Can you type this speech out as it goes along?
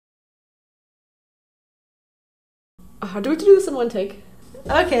Do we have to do this in one take?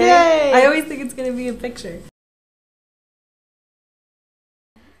 Okay. Yay! I always think it's going to be a picture.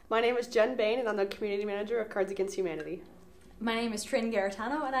 My name is Jen Bain, and I'm the Community Manager of Cards Against Humanity. My name is Trin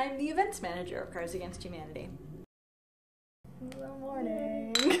Garitano, and I'm the Events Manager of Cards Against Humanity. Good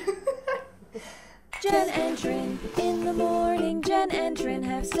morning. Jenn and Trin in the morning. Jenn and Trin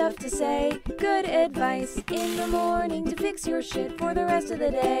have stuff to say. Good advice in the morning to fix your shit for the rest of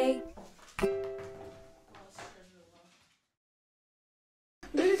the day.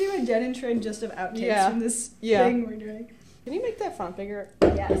 We're going to do a Jenn and Trin just of outtakes from this thing we're doing. Can you make that font bigger?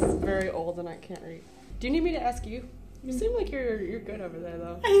 Yes. It's very old and I can't read. Do you need me to ask you? You seem like you're good over there,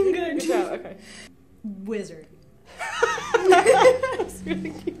 though. I'm good. Good job. Okay. Wizard. That's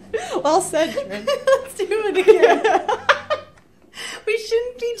really cute. Well said, Trin. Let's do it again. We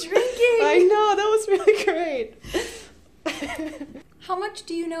shouldn't be drinking. I know, that was really great. How much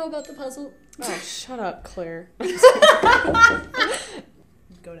do you know about the puzzle? Oh, shut up, Claire.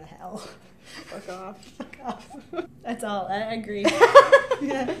 Go to hell. Fuck off. Fuck off. That's all. I agree.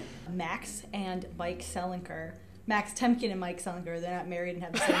 Yeah. Max and Mike Selinker. Max Temkin and Mike Selinker. They're not married and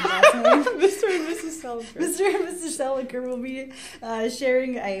have the same last name. Mr. and Mrs. Selinker. Mr. and Mrs. Selinker will be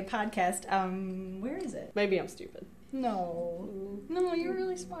sharing a podcast. Where is it? Maybe I'm stupid. No. No, you're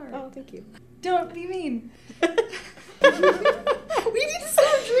really smart. Oh, thank you. Don't be mean. We need to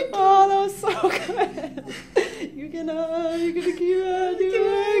stop drinking. Oh, that was so good. You're gonna keep doing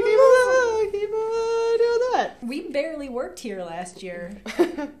that. We barely worked here last year.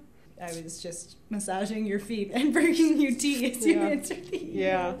 I was just massaging your feet and bringing you tea as you answered the emails.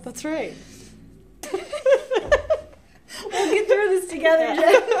 Yeah, that's right. We'll get through this together,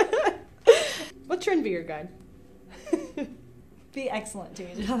 Jen. What Trin be your guide? Be excellent to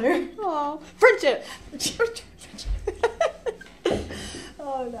each other. Oh, friendship.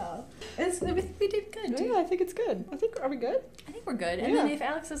 Oh no. We did good. Yeah, I think it's good. Are we good? I think we're good. And then if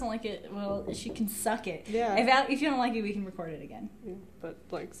Alex doesn't like it, well, she can suck it. Yeah. If you don't like it, we can record it again. Yeah, but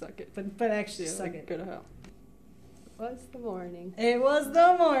like suck it. But actually suck like, it. Go to hell. It was the morning. It was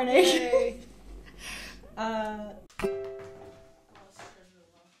the morning. Yay.